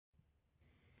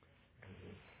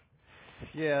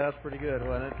Yeah, that's pretty good,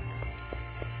 wasn't it?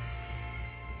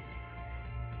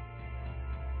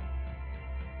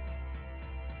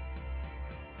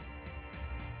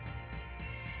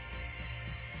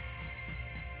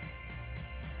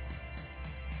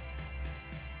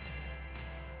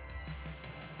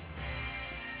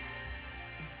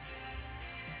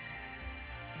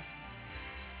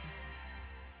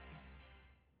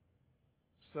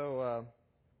 So,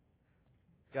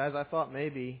 guys, I thought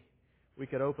maybe we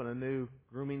could open a new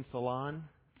grooming salon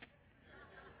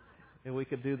and we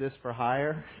could do this for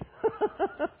hire.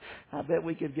 I bet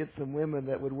we could get some women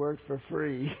that would work for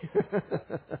free.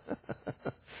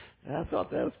 I thought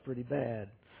that was pretty bad.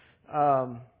 I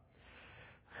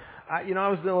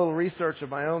was doing a little research of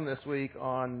my own this week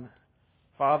on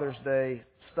Father's Day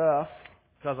stuff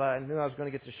because I knew I was going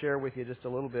to get to share with you just a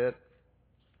little bit.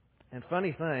 And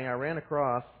funny thing, I ran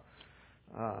across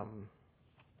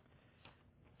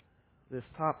this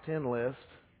top 10 list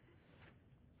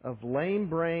of lame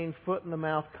brain, foot in the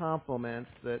mouth compliments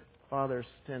that fathers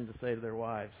tend to say to their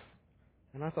wives.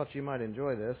 And I thought you might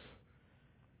enjoy this.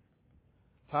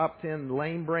 Top 10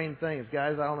 lame brain things.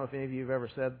 Guys, I don't know if any of you have ever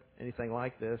said anything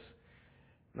like this.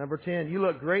 Number 10, you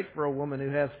look great for a woman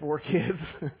who has 4 kids.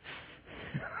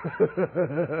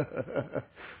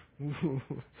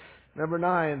 Number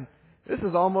 9, this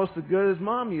is almost as good as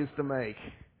Mom used to make.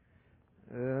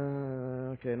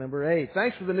 Okay, number 8,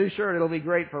 thanks for the new shirt. It'll be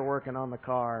great for working on the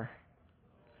car.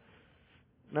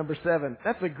 Number 7,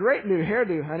 that's a great new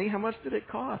hairdo, honey. How much did it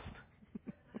cost?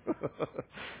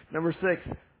 Number 6,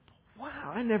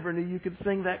 wow, I never knew you could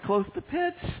sing that close to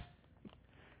pitch.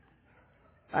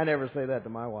 I never say that to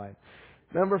my wife.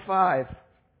 Number 5,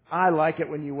 I like it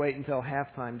when you wait until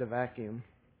halftime to vacuum.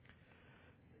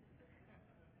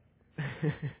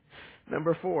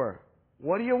 Number 4,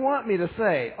 what do you want me to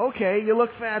say? Okay, you look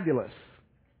fabulous.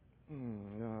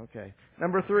 Okay.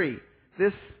 Number 3,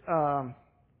 this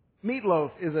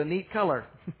meatloaf is a neat color.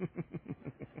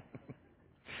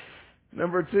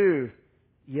 Number 2,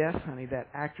 yes, honey, that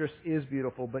actress is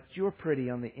beautiful, but you're pretty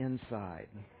on the inside.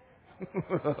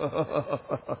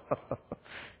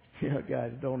 Yeah,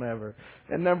 guys, don't ever.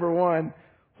 And number 1,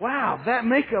 wow, that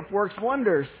makeup works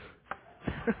wonders.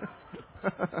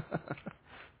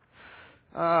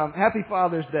 Happy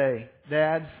Father's Day,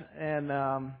 dads. And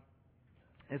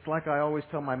it's like I always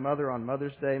tell my mother on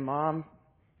Mother's Day, Mom,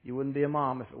 you wouldn't be a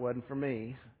mom if it wasn't for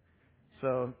me.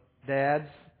 So, dads,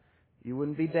 you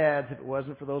wouldn't be dads if it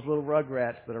wasn't for those little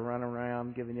rugrats that are running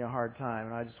around giving you a hard time.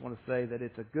 And I just want to say that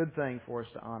it's a good thing for us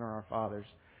to honor our fathers.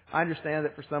 I understand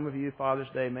that for some of you, Father's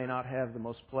Day may not have the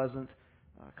most pleasant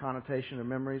connotation or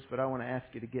memories, but I want to ask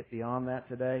you to get beyond that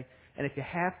today. And if you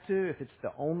have to, if it's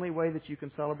the only way that you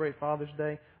can celebrate Father's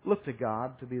Day, look to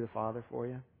God to be the Father for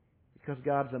you. Because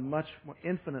God's a much more,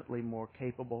 infinitely more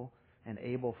capable and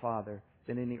able Father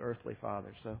than any earthly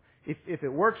father. So if it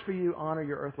works for you, honor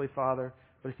your earthly father.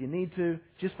 But if you need to,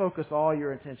 just focus all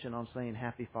your attention on saying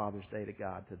Happy Father's Day to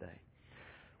God today.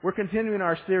 We're continuing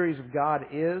our series of God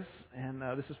Is, and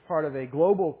this is part of a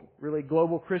really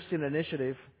global Christian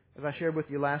initiative. As I shared with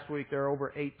you last week, there are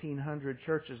over 1,800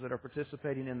 churches that are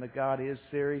participating in the God Is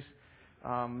series,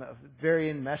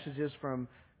 varying messages from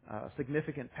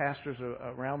significant pastors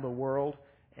around the world.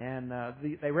 And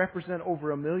they represent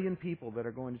over 1 million people that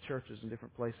are going to churches in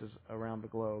different places around the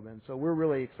globe. And so we're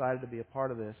really excited to be a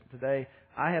part of this. Today,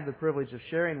 I have the privilege of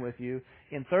sharing with you,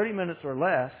 in 30 minutes or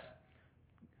less,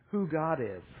 who God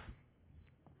is.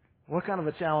 What kind of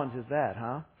a challenge is that,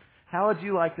 huh? How would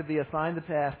you like to be assigned the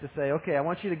task to say, okay, I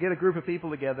want you to get a group of people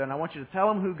together and I want you to tell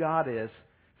them who God is,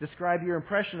 describe your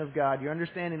impression of God, your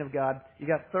understanding of God. You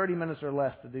got 30 minutes or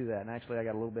less to do that. And actually, I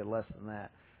got a little bit less than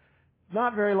that.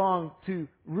 Not very long to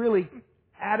really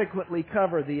adequately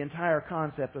cover the entire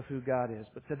concept of who God is.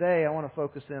 But today, I want to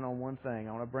focus in on one thing.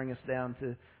 I want to bring us down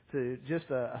to just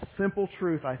a simple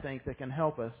truth, I think, that can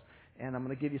help us. And I'm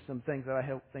going to give you some things that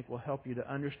I think will help you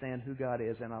to understand who God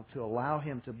is and to allow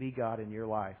Him to be God in your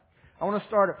life. I want to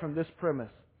start it from this premise.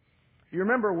 You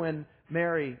remember when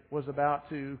Mary was about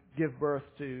to give birth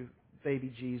to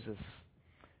baby Jesus.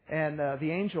 And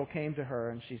the angel came to her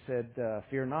and she said,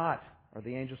 fear not. Or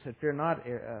the angel said, fear not,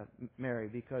 Mary,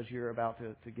 because you're about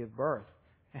to give birth.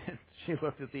 And she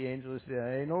looked at the angel and said,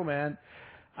 hey, no, man,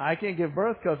 I can't give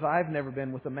birth because I've never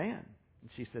been with a man. And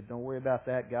she said, don't worry about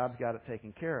that. God's got it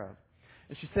taken care of.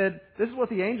 And she said, this is what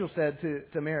the angel said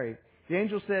to Mary. The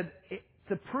angel said,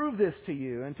 to prove this to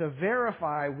you and to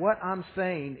verify what I'm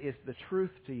saying is the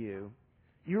truth to you.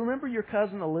 You remember your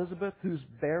cousin Elizabeth, who's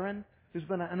barren, who's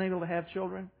been unable to have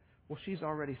children? Well, she's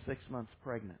already 6 months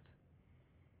pregnant.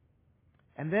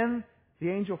 And then the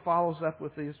angel follows up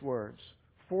with these words,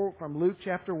 from Luke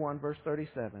chapter 1, verse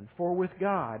 37. For with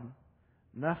God,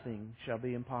 nothing shall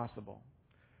be impossible.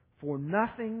 For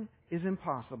nothing is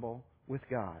impossible with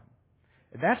God.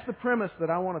 That's the premise that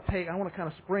I want to take, I want to kind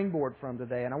of springboard from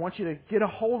today. And I want you to get a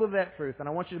hold of that truth. And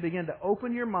I want you to begin to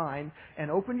open your mind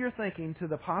and open your thinking to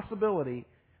the possibility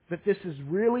that this is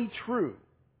really true.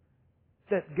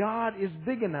 That God is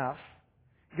big enough.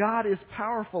 God is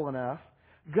powerful enough.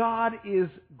 God is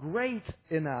great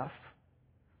enough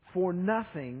for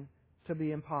nothing to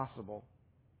be impossible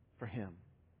for Him.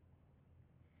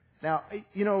 Now,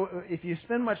 you know, if you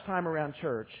spend much time around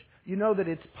church, you know that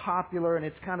it's popular and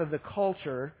it's kind of the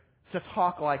culture to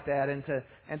talk like that and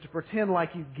to pretend like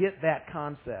you get that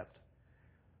concept.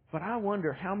 But I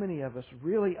wonder how many of us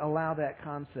really allow that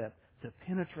concept to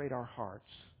penetrate our hearts.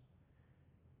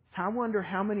 I wonder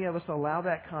how many of us allow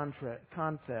that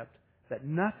concept that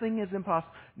nothing is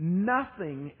impossible.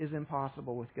 Nothing is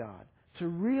impossible with God. To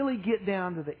really get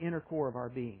down to the inner core of our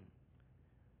being.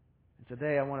 And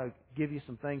today I want to give you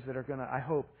some things that are going to, I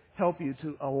hope, help you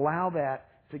to allow that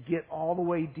to get all the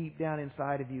way deep down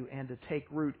inside of you and to take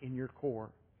root in your core.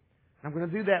 I'm going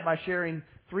to do that by sharing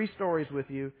 3 stories with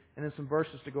you and then some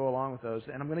verses to go along with those.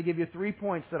 And I'm going to give you 3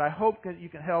 points that I hope that you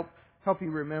can help you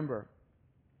remember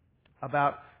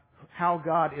about how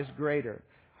God is greater.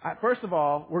 First of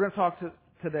all, we're going to talk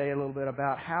today a little bit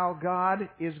about how God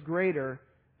is greater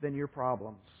than your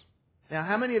problems. Now,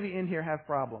 how many of you in here have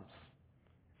problems?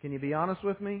 Can you be honest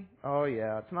with me? Oh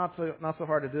yeah, it's not so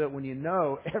hard to do it when you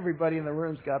know everybody in the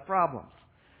room's got problems.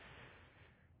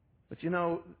 But you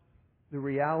know, the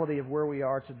reality of where we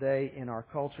are today in our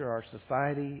culture, our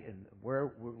society, and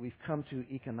where we've come to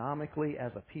economically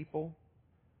as a people,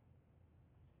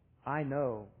 I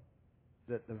know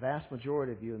that the vast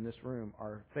majority of you in this room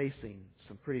are facing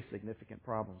some pretty significant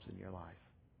problems in your life.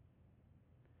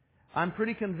 I'm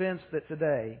pretty convinced that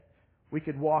today we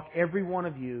could walk every one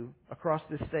of you across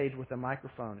this stage with a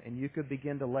microphone and you could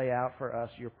begin to lay out for us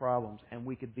your problems, and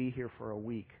we could be here for a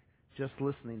week just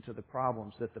listening to the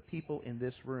problems that the people in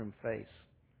this room face.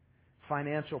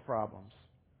 Financial problems.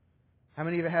 How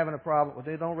many of you are having a problem?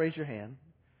 Well, don't raise your hand.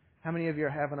 How many of you are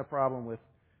having a problem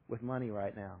with money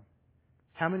right now?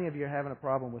 How many of you are having a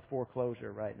problem with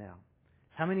foreclosure right now?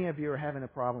 How many of you are having a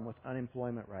problem with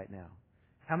unemployment right now?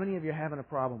 How many of you are having a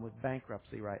problem with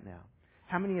bankruptcy right now?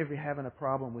 How many of you are having a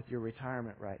problem with your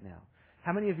retirement right now?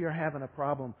 How many of you are having a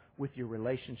problem with your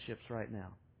relationships right now?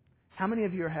 How many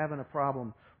of you are having a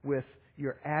problem with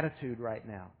your attitude right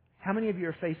now? How many of you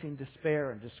are facing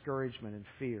despair and discouragement and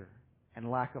fear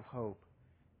and lack of hope?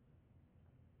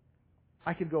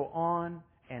 I could go on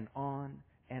and on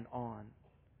and on.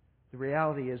 The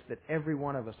reality is that every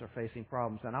one of us are facing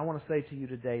problems. And I want to say to you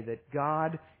today that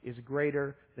God is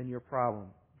greater than your problem.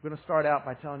 I'm going to start out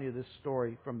by telling you this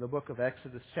story from the book of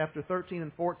Exodus, chapter 13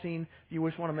 and 14. If you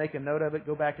just want to make a note of it,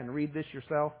 go back and read this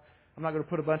yourself. I'm not going to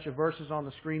put a bunch of verses on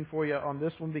the screen for you on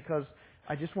this one because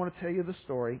I just want to tell you the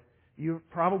story. You're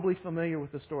probably familiar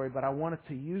with the story, but I wanted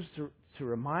to use to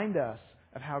remind us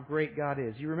of how great God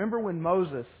is. You remember when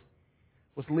Moses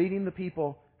was leading the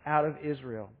people out of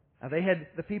Israel. Now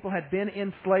the people had been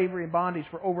in slavery and bondage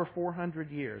for over 400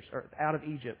 years, or out of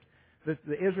Egypt.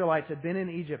 The Israelites had been in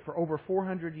Egypt for over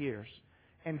 400 years.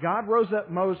 And God rose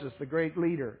up Moses, the great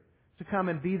leader, to come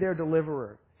and be their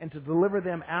deliverer and to deliver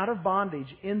them out of bondage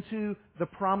into the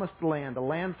promised land, a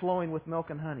land flowing with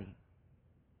milk and honey.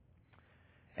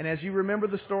 And as you remember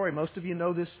the story, most of you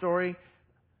know this story,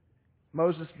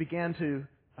 Moses began to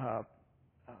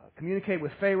communicate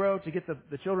with Pharaoh to get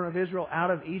the children of Israel out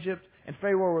of Egypt, and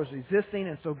Pharaoh was resisting,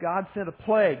 and so God sent a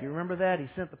plague. You remember that? He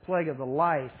sent the plague of the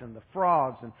lice and the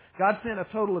frogs, and God sent a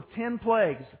total of 10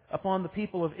 plagues upon the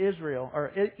people of Israel,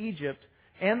 or Egypt,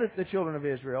 and the children of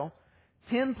Israel.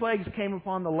 10 plagues came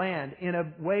upon the land in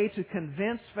a way to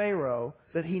convince Pharaoh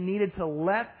that he needed to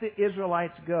let the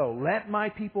Israelites go. Let my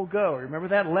people go. Remember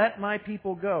that? Let my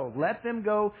people go. Let them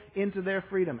go into their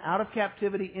freedom, out of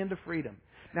captivity into freedom.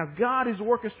 Now, God is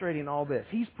orchestrating all this.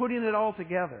 He's putting it all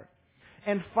together.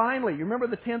 And finally, you remember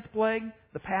the 10th plague,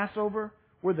 the Passover,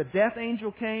 where the death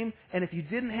angel came, and if you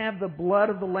didn't have the blood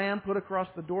of the lamb put across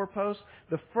the doorpost,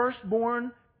 the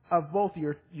firstborn of both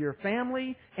your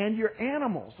family and your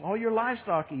animals, all your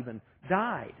livestock even,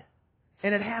 died.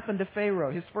 And it happened to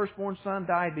Pharaoh. His firstborn son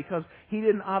died because he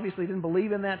obviously didn't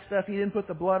believe in that stuff. He didn't put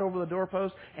the blood over the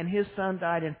doorpost, and his son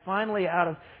died. And finally, out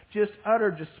of just utter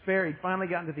despair, he'd finally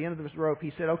gotten to the end of his rope.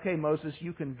 He said, okay, Moses,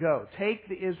 you can go. Take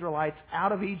the Israelites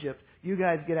out of Egypt. You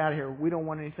guys get out of here. We don't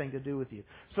want anything to do with you.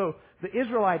 So the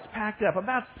Israelites packed up,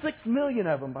 about 6 million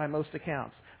of them by most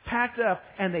accounts, packed up,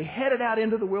 and they headed out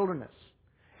into the wilderness.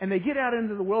 And they get out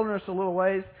into the wilderness a little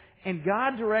ways, And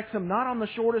God directs them not on the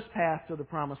shortest path to the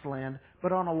promised land,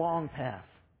 but on a long path.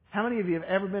 How many of you have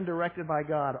ever been directed by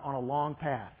God on a long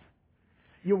path?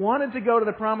 You wanted to go to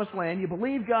the promised land. You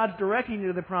believe God's directing you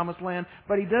to the promised land,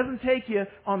 but He doesn't take you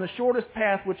on the shortest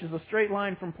path, which is a straight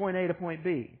line from point A to point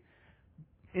B.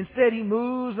 Instead, He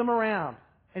moves them around,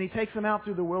 and He takes them out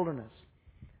through the wilderness.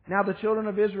 Now the children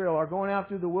of Israel are going out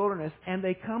through the wilderness, and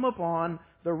they come upon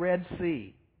the Red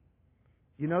Sea.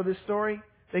 You know this story?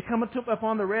 They come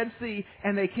upon the Red Sea,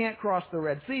 and they can't cross the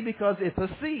Red Sea because it's a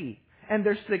sea. And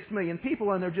there's 6 million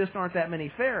people, and there just aren't that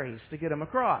many ferries to get them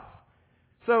across.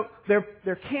 So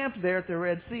they're camped there at the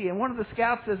Red Sea, and one of the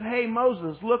scouts says, "Hey,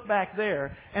 Moses, look back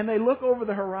there." And they look over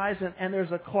the horizon, and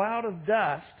there's a cloud of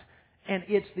dust, and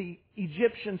it's the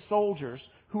Egyptian soldiers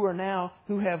who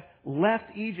have left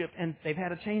Egypt, and they've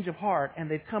had a change of heart, and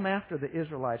they've come after the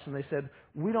Israelites. And they said,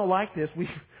 "We don't like this.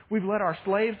 We've let our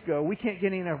slaves go. We can't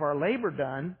get any of our labor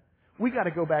done. We got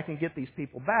to go back and get these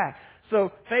people back."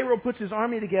 So Pharaoh puts his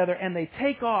army together, and they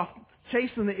take off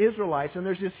chasing the Israelites. And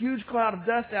there's this huge cloud of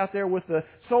dust out there with the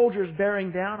soldiers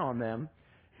bearing down on them.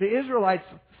 The Israelites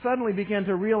suddenly begin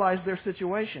to realize their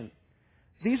situation.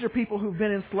 These are people who've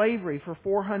been in slavery for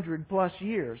 400 plus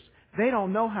years. They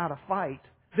don't know how to fight.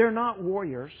 They're not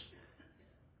warriors.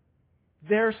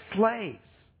 They're slaves.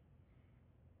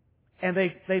 And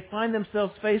they find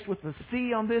themselves faced with the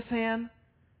sea on this hand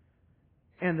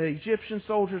and the Egyptian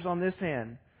soldiers on this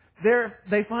hand.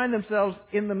 They find themselves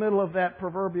in the middle of that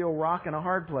proverbial rock and a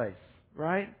hard place,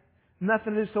 right?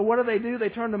 Nothing to do. So what do? They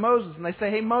turn to Moses and they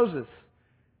say, "Hey, Moses,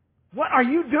 what are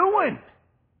you doing?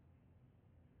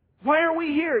 Why are we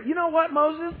here? You know what,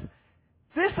 Moses?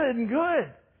 This isn't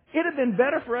good. It'd have been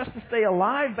better for us to stay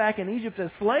alive back in Egypt as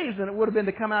slaves than it would have been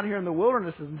to come out here in the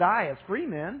wilderness and die as free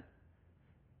men."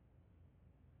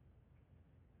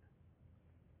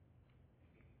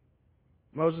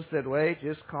 Moses said, "Wait,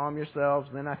 just calm yourselves."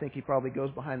 Then I think he probably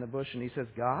goes behind the bush and he says,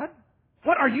 "God,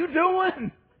 what are you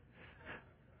doing?"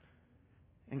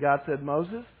 And God said,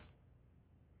 "Moses,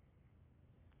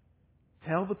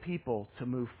 tell the people to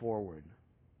move forward."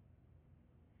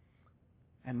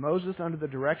 And Moses, under the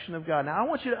direction of God. Now, I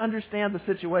want you to understand the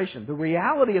situation, the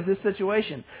reality of this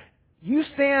situation. You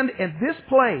stand at this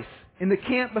place in the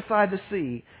camp beside the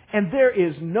sea, and there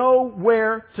is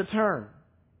nowhere to turn.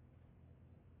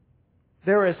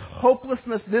 There is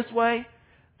hopelessness this way,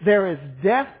 there is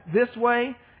death this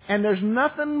way, and there's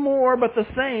nothing more but the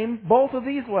same both of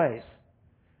these ways.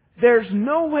 There's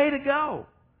no way to go.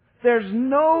 There's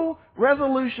no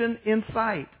resolution in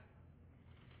sight.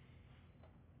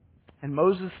 And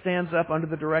Moses stands up under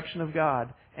the direction of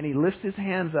God, and he lifts his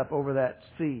hands up over that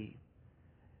sea,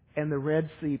 and the Red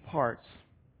Sea parts.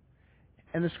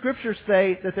 And the Scriptures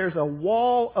say that there's a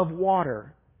wall of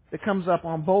water that comes up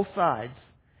on both sides,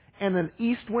 and an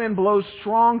east wind blows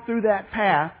strong through that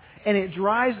path, and it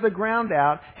dries the ground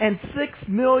out, and 6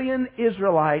 million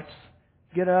Israelites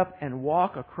get up and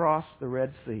walk across the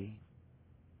Red Sea.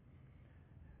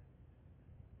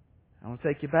 I want to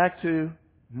take you back to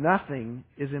nothing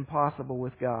is impossible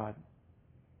with God.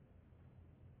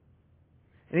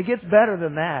 And it gets better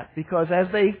than that, because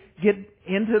as they get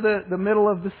into the middle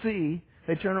of the sea,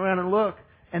 they turn around and look,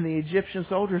 and the Egyptian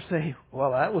soldiers say,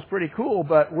 "Well, that was pretty cool,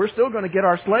 but we're still going to get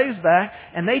our slaves back."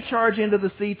 And they charge into the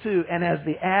sea too. And as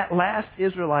the last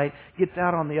Israelite gets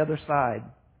out on the other side,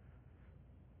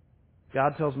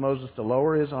 God tells Moses to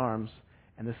lower his arms,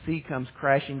 and the sea comes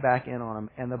crashing back in on him.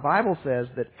 And the Bible says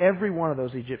that every one of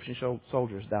those Egyptian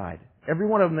soldiers died. Every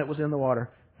one of them that was in the water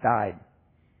died.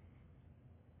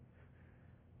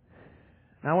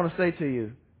 Now I want to say to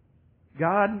you,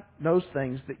 God knows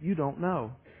things that you don't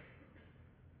know.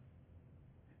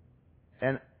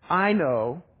 And I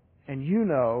know, and you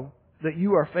know, that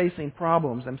you are facing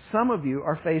problems. And some of you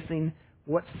are facing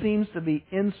what seems to be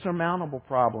insurmountable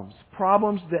problems.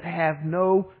 Problems that have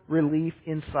no relief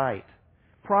in sight.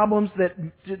 Problems that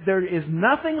there is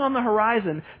nothing on the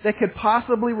horizon that could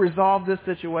possibly resolve this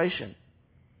situation.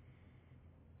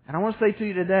 And I want to say to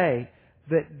you today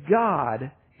that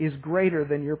God is greater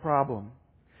than your problem.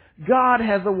 God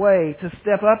has a way to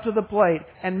step up to the plate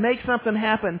and make something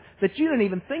happen that you didn't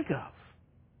even think of.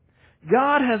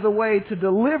 God has a way to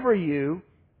deliver you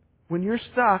when you're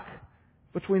stuck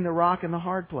between the rock and the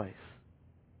hard place.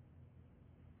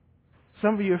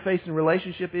 Some of you are facing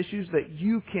relationship issues that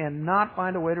you cannot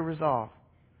find a way to resolve.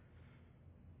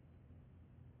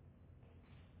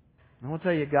 I want to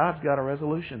tell you, God's got a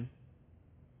resolution.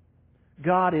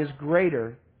 God is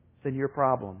greater than your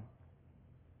problem.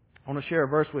 I want to share a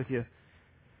verse with you.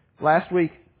 Last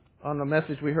week, on the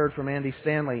message we heard from Andy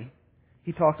Stanley,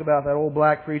 he talked about that old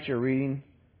black preacher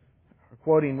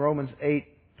quoting Romans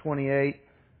 8:28.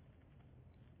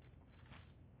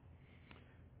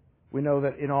 We know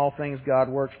that in all things God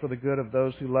works for the good of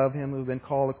those who love Him, who have been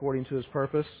called according to His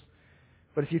purpose.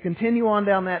 But if you continue on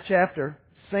down that chapter,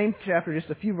 same chapter,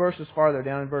 just a few verses farther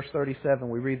down in verse 37,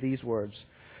 we read these words.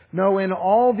 No, in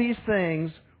all these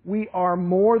things we are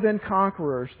more than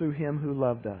conquerors through Him who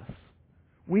loved us.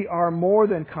 We are more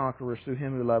than conquerors through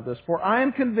Him who loved us. For I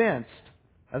am convinced,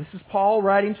 now this is Paul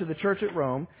writing to the church at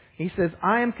Rome, he says,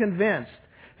 I am convinced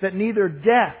that neither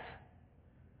death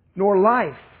nor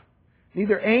life,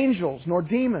 neither angels nor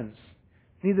demons,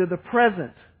 neither the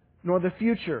present nor the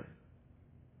future,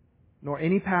 nor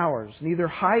any powers, neither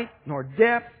height nor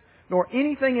depth, nor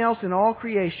anything else in all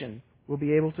creation will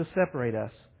be able to separate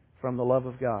us from the love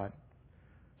of God.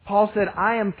 Paul said,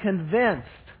 I am convinced.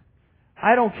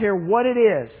 I don't care what it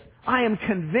is. I am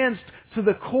convinced to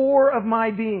the core of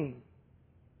my being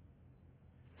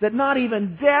that not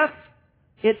even death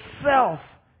itself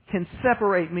can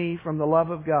separate me from the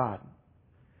love of God.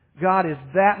 God is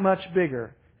that much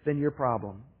bigger than your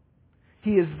problem.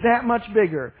 He is that much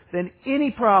bigger than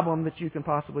any problem that you can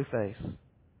possibly face.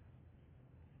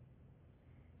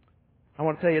 I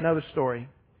want to tell you another story,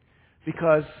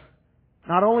 because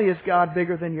not only is God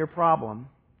bigger than your problem,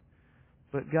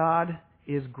 but God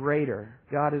is greater.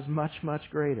 God is much, much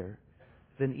greater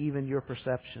than even your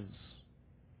perceptions.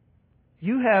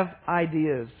 You have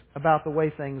ideas about the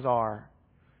way things are.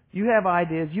 You have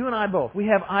ideas, you and I both, we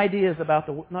have ideas about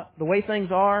the way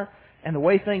things are and the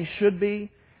way things should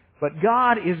be, but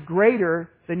God is greater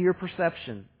than your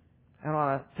perception. And I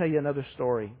want to tell you another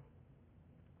story.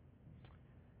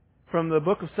 From the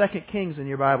book of 2 Kings in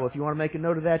your Bible, if you want to make a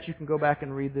note of that, you can go back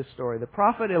and read this story. The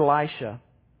prophet Elisha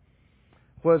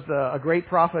was a great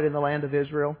prophet in the land of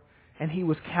Israel, and he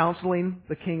was counseling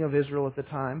the king of Israel at the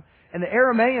time. And the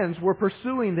Arameans were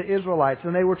pursuing the Israelites,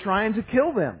 and they were trying to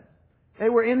kill them. They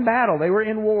were in battle. They were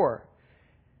in war.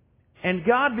 And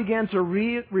God began to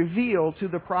reveal to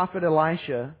the prophet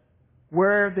Elisha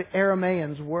where the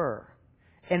Arameans were.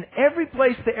 And every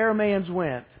place the Arameans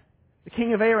went, the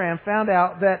king of Aram found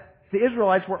out that the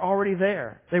Israelites were already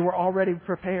there. They were already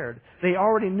prepared. They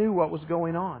already knew what was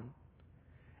going on.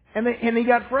 And he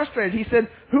got frustrated. He said,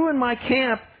 who in my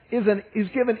camp is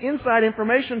given inside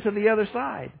information to the other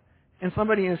side? And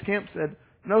somebody in his camp said,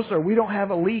 no, sir, we don't have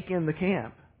a leak in the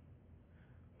camp.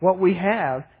 What we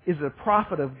have is a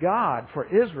prophet of God for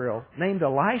Israel named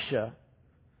Elisha,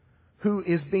 who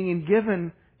is being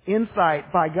given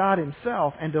insight by God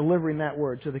Himself and delivering that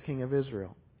word to the king of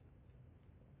Israel.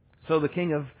 So the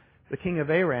king of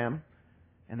Aram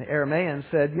and the Arameans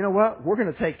said, you know what? We're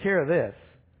going to take care of this.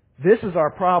 This is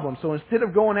our problem. So instead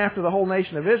of going after the whole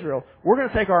nation of Israel, we're going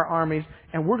to take our armies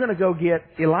and we're going to go get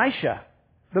Elisha,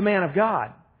 the man of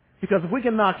God. Because if we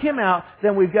can knock him out,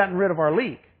 then we've gotten rid of our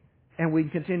leak and we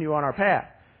can continue on our path.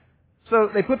 So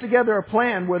they put together a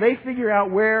plan where they figure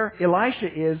out where Elisha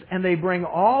is, and they bring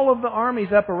all of the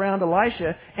armies up around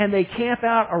Elisha, and they camp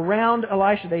out around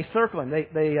Elisha. They circle him.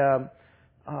 They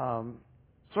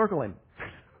circle him.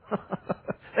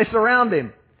 They surround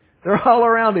him. They're all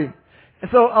around him.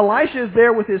 And so Elisha is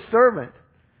there with his servant.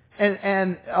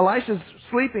 And Elisha's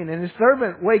sleeping, and his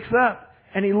servant wakes up,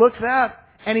 and he looks out,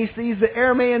 and he sees the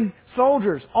Aramean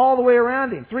soldiers all the way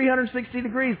around him, 360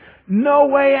 degrees. No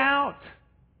way out.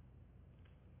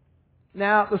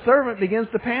 Now, the servant begins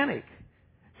to panic.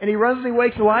 And he runs and he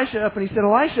wakes Elisha up, and he said,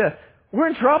 Elisha, we're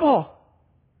in trouble.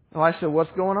 Elisha said,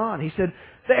 what's going on? He said,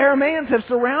 the Arameans have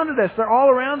surrounded us. They're all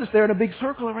around us. They're in a big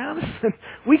circle around us. And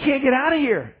we can't get out of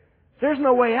here. There's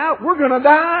no way out. We're going to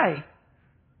die.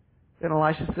 Then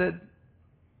Elisha said,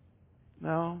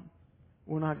 no,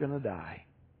 we're not going to die.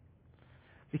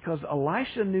 Because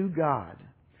Elisha knew God.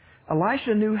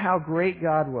 Elisha knew how great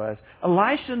God was.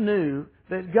 Elisha knew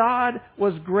that God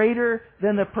was greater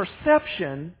than the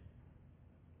perception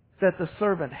that the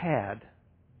servant had.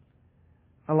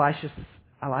 Elisha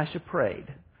prayed.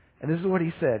 And this is what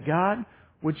he said. God,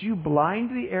 would you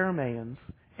blind the Arameans,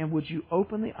 and would you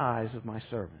open the eyes of my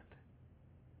servant?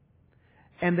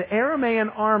 And the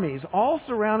Aramean armies all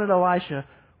surrounded Elisha,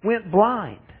 went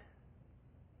blind.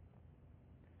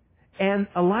 And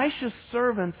Elisha's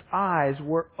servant's eyes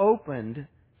were opened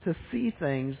to see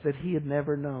things that he had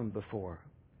never known before.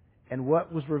 And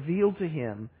what was revealed to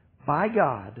him by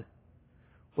God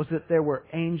was that there were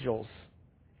angels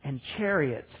and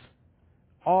chariots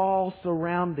all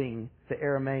surrounding the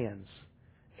Arameans.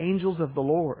 Angels of the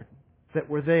Lord that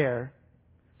were there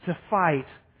to fight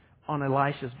on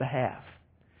Elisha's behalf.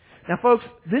 Now, folks,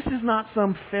 this is not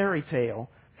some fairy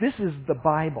tale. This is the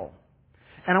Bible.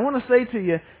 And I want to say to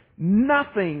you,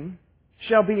 nothing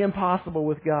shall be impossible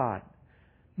with God.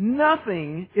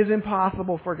 Nothing is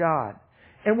impossible for God.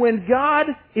 And when God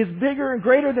is bigger and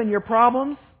greater than your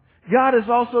problems, God is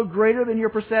also greater than your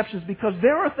perceptions because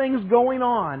there are things going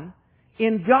on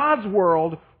in God's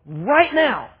world right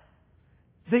now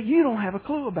that you don't have a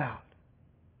clue about.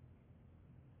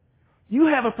 You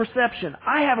have a perception.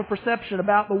 I have a perception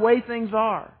about the way things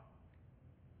are.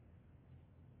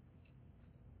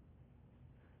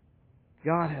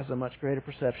 God has a much greater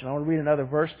perception. I want to read another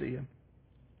verse to you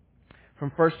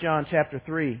from 1 John chapter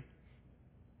 3.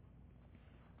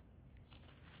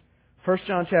 1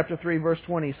 John chapter 3 verse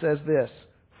 20 says this,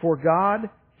 "For God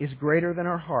is greater than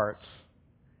our hearts,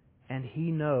 and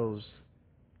He knows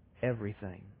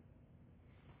everything."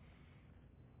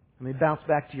 Let me bounce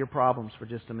back to your problems for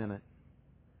just a minute.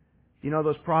 You know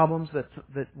those problems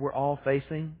that we're all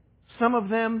facing? Some of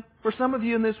them, for some of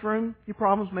you in this room, your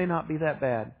problems may not be that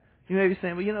bad. You may be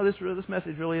saying, well, you know, this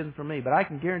message really isn't for me. But I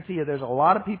can guarantee you there's a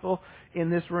lot of people in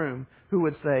this room who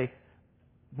would say,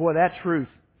 boy, that truth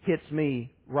hits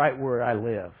me right where I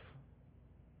live.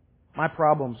 My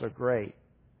problems are great.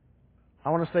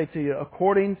 I want to say to you,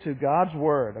 according to God's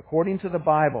Word, according to the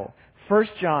Bible, 1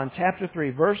 John chapter 3,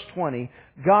 verse 20,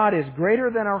 God is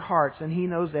greater than our hearts and He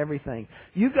knows everything.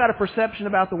 You've got a perception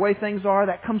about the way things are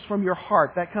that comes from your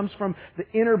heart. That comes from the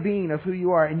inner being of who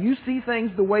you are. And you see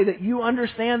things the way that you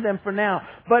understand them for now.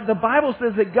 But the Bible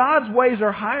says that God's ways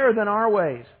are higher than our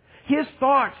ways. His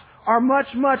thoughts are much,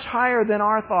 much higher than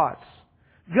our thoughts.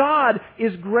 God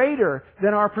is greater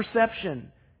than our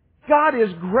perception. God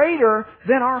is greater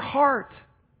than our heart.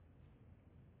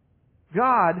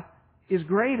 God is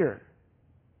greater.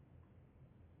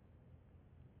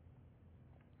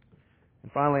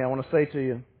 And finally, I want to say to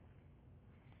you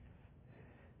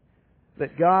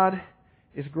that God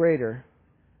is greater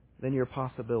than your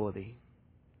possibility.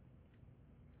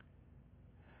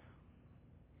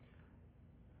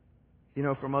 You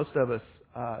know, for most of us,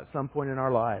 at some point in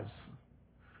our lives,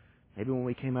 maybe when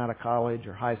we came out of college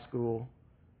or high school,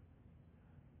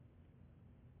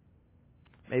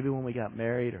 maybe when we got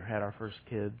married or had our first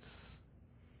kids,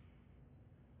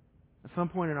 at some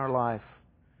point in our life,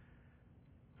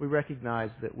 we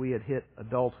recognized that we had hit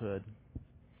adulthood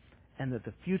and that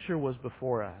the future was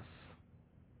before us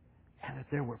and that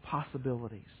there were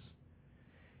possibilities.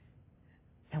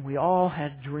 And we all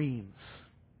had dreams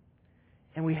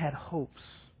and we had hopes.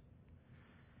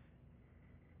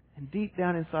 And deep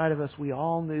down inside of us, we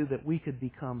all knew that we could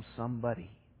become somebody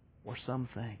or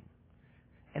something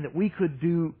and that we could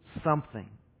do something.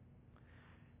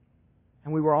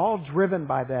 And we were all driven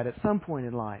by that at some point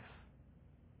in life.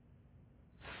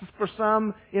 For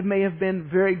some, it may have been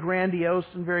very grandiose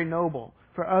and very noble.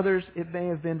 For others, it may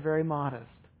have been very modest.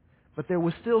 But there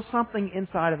was still something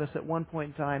inside of us at one point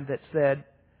in time that said,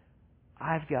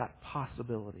 I've got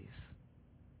possibilities.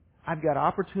 I've got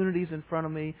opportunities in front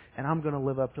of me, and I'm going to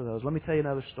live up to those. Let me tell you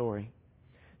another story.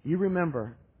 You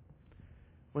remember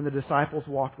when the disciples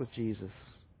walked with Jesus.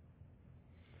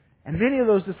 And many of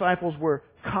those disciples were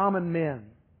common men.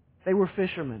 They were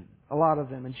fishermen, a lot of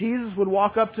them. And Jesus would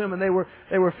walk up to them, and they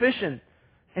were fishing.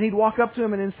 And He'd walk up to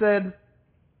them and said,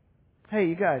 hey,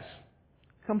 you guys,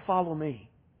 come follow me.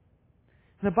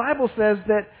 And the Bible says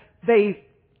that they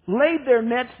laid their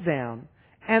nets down,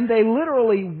 and they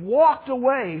literally walked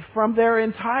away from their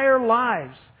entire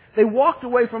lives. They walked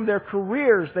away from their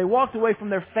careers. They walked away from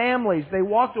their families. They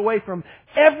walked away from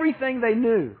everything they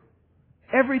knew.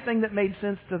 Everything that made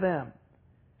sense to them.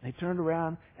 They turned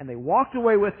around and they walked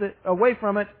away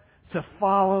from it to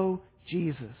follow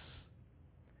Jesus.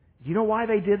 You know why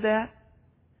they did that?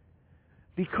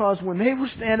 Because when they were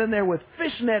standing there with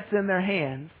fish nets in their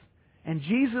hands and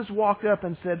Jesus walked up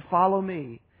and said, follow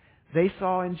me, they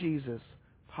saw in Jesus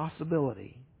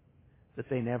possibility that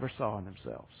they never saw in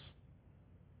themselves.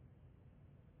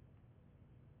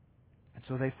 And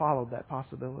so they followed that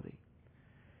possibility.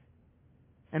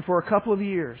 And for a couple of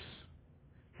years,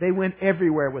 they went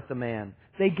everywhere with the man.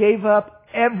 They gave up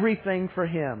everything for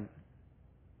Him.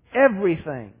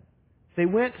 Everything. They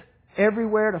went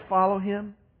everywhere to follow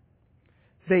Him.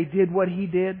 They did what He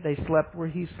did. They slept where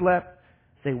He slept.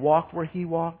 They walked where He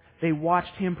walked. They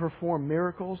watched Him perform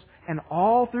miracles. And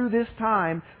all through this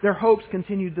time, their hopes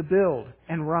continued to build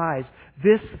and rise.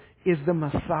 This is the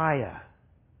Messiah.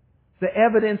 The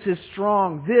evidence is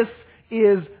strong. This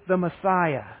is the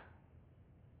Messiah.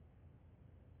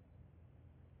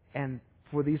 And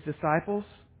for these disciples,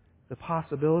 the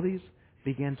possibilities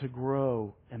began to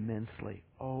grow immensely.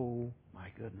 Oh, my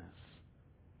goodness.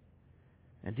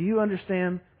 And do you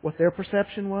understand what their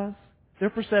perception was? Their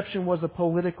perception was a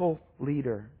political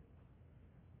leader.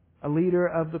 A leader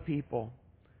of the people.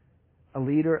 A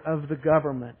leader of the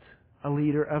government. A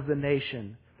leader of the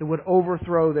nation that would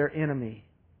overthrow their enemy.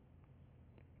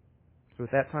 So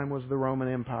at that time was the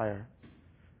Roman Empire.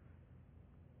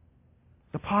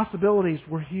 The possibilities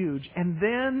were huge. And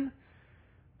then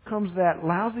comes that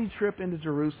lousy trip into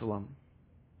Jerusalem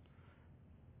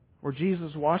where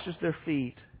Jesus washes their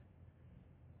feet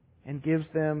and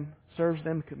serves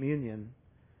them communion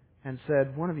and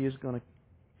said, one of you is going to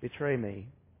betray me.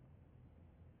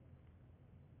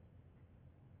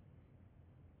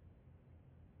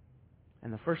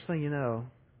 And the first thing you know,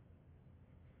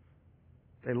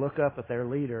 they look up at their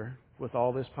leader with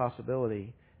all this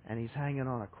possibility, and he's hanging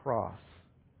on a cross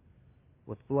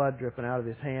with blood dripping out of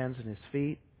his hands and his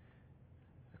feet,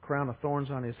 a crown of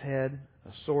thorns on his head,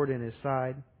 a sword in his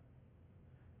side,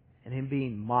 and him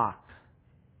being mocked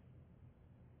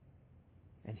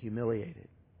and humiliated.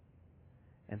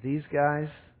 And these guys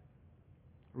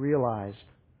realized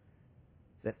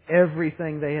that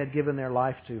everything they had given their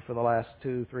life to for the last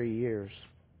 2-3 years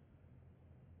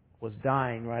was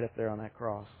dying right up there on that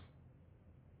cross.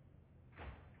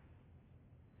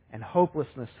 And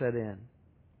hopelessness set in.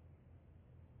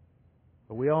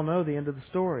 But we all know the end of the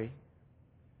story,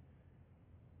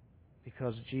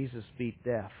 because Jesus beat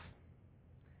death.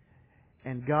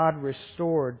 And God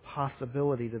restored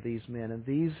possibility to these men. And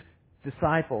these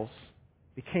disciples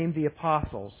became the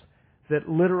apostles that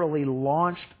literally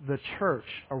launched the church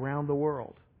around the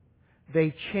world.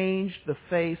 They changed the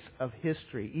face of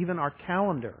history. Even our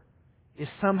calendar is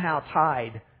somehow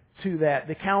tied to that.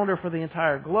 The calendar for the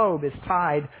entire globe is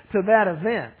tied to that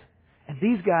event. And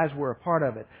these guys were a part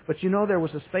of it. But you know, there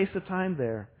was a space of time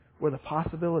there where the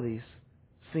possibilities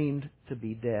seemed to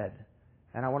be dead.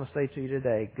 And I want to say to you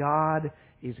today, God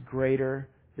is greater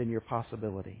than your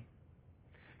possibility.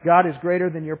 God is greater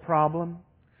than your problem.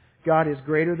 God is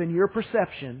greater than your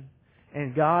perception.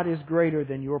 And God is greater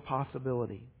than your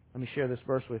possibility. Let me share this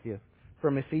verse with you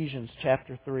from Ephesians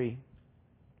chapter 3.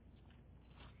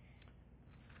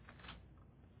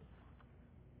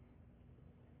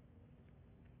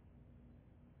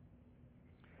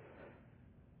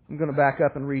 I'm going to back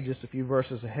up and read just a few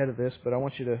verses ahead of this, but I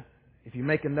want you to, if you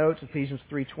make a note, Ephesians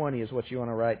 3:20 is what you want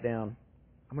to write down.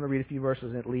 I'm going to read a few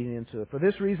verses leading into it. For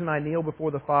this reason I kneel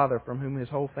before the Father, from whom His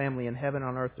whole family in heaven and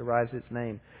on earth derives its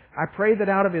name. I pray that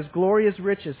out of His glorious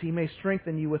riches He may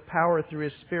strengthen you with power through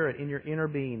His Spirit in your inner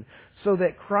being, so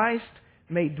that Christ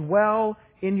may dwell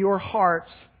in your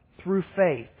hearts through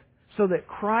faith. So that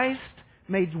Christ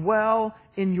may dwell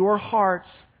in your hearts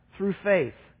through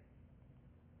faith.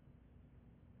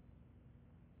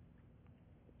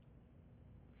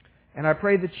 And I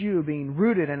pray that you, being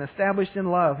rooted and established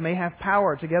in love, may have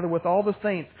power, together with all the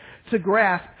saints, to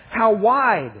grasp how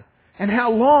wide and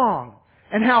how long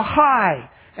and how high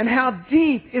and how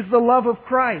deep is the love of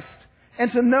Christ,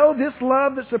 and to know this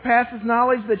love that surpasses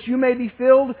knowledge, that you may be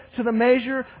filled to the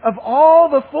measure of all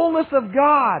the fullness of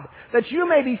God. That you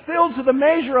may be filled to the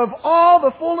measure of all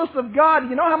the fullness of God.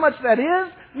 You know how much that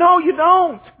is? No, you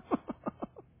don't.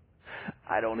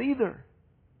 I don't either.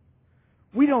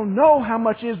 We don't know how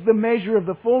much is the measure of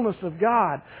the fullness of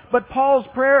God. But Paul's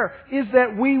prayer is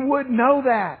that we would know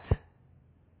that.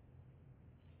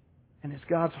 And it's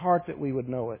God's heart that we would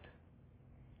know it.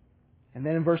 And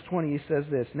then in verse 20 he says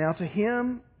this, Now to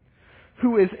Him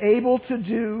who is able to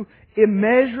do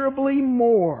immeasurably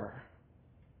more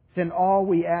than all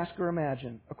we ask or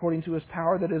imagine, according to His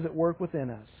power that is at work within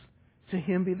us, to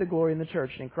Him be the glory in the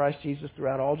church and in Christ Jesus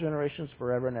throughout all generations,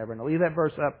 forever and ever. And I'll leave that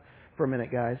verse up for a minute,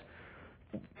 guys.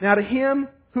 Now to Him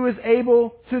who is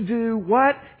able to do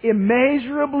what?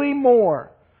 Immeasurably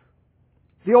more.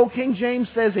 The old King James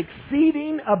says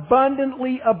exceeding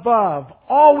abundantly above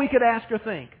all we could ask or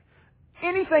think.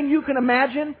 Anything you can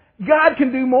imagine, God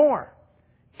can do more.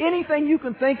 Anything you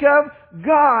can think of,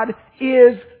 God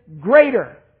is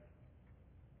greater.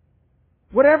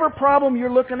 Whatever problem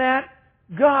you're looking at,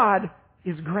 God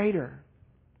is greater.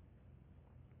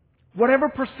 Whatever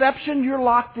perception you're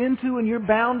locked into and you're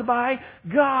bound by,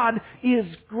 God is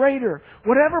greater.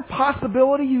 Whatever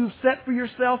possibility you've set for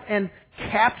yourself and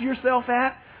capped yourself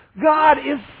at, God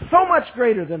is so much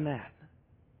greater than that.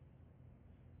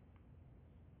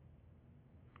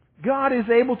 God is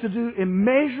able to do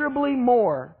immeasurably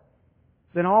more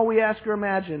than all we ask or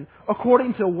imagine.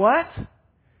 According to what?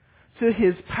 To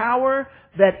His power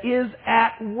that is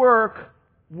at work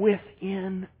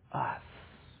within us.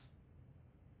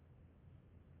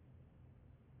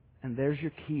 And there's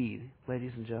your key,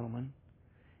 ladies and gentlemen.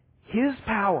 His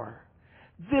power,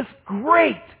 this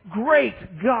great, great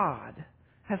God,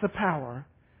 has a power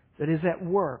that is at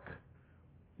work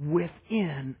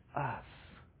within us.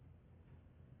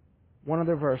 One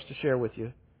other verse to share with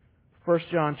you. 1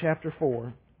 John chapter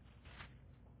 4.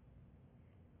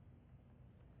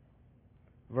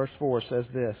 Verse 4 says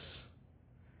this,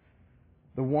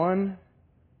 The one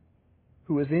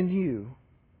who is in you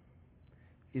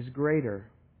is greater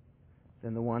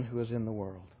than the one who is in the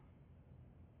world.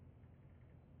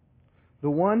 The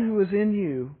one who is in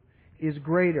you is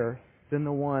greater than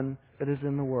the one that is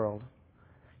in the world.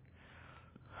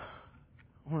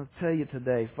 I want to tell you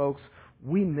today, folks,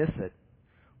 we miss it.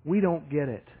 We don't get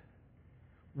it.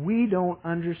 We don't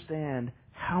understand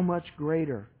how much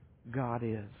greater God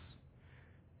is.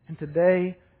 And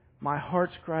today, my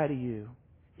heart's cry to you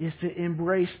is to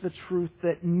embrace the truth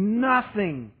that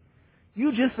nothing,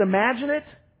 you just imagine it,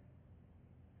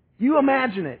 you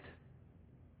imagine it,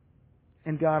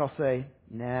 and God will say,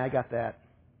 nah, I got that.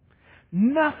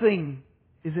 Nothing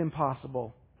is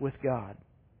impossible with God.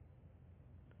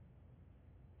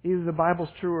 Either the Bible's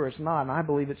true or it's not, and I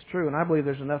believe it's true, and I believe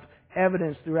there's enough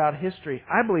evidence throughout history.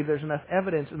 I believe there's enough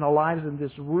evidence in the lives in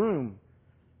this room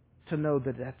to know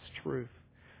that that's truth.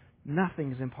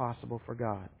 Nothing is impossible for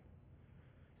God.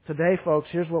 Today, folks,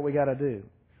 here's what we got to do.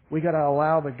 We got to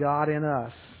allow the God in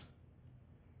us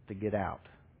to get out.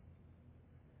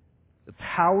 The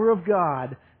power of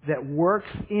God that works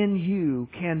in you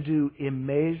can do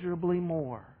immeasurably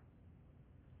more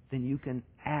than you can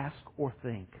ask or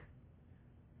think.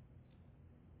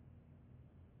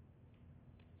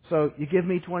 So you give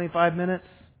me 25 minutes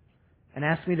and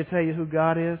ask me to tell you who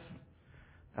God is,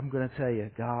 I'm going to tell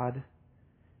you, God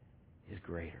is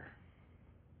greater.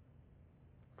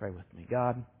 Pray with me.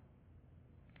 God,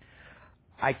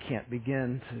 I can't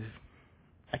begin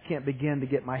to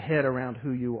get my head around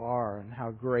who you are and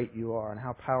how great you are and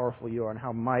how powerful you are and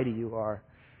how mighty you are.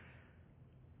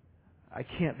 I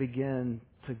can't begin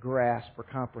to grasp or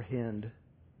comprehend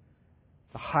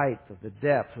the height, of the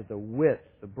depth, of the width,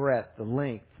 the breadth, the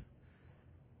length.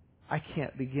 I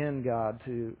can't begin, God,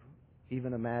 to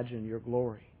even imagine your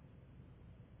glory.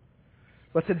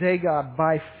 But today, God,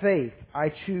 by faith,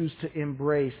 I choose to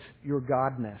embrace your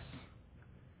Godness.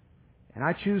 And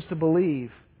I choose to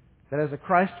believe that as a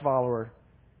Christ follower,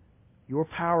 your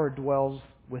power dwells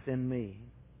within me.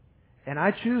 And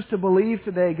I choose to believe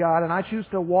today, God, and I choose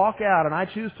to walk out, and I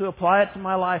choose to apply it to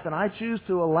my life, and I choose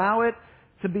to allow it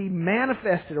to be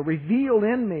manifested or revealed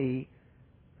in me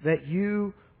that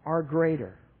you are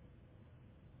greater.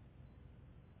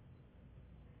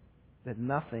 That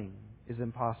nothing is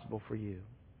impossible for you.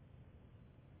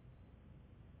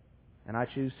 And I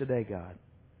choose today, God,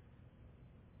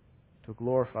 to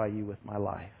glorify you with my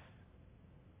life.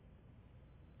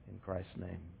 In Christ's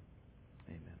name,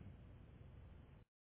 amen.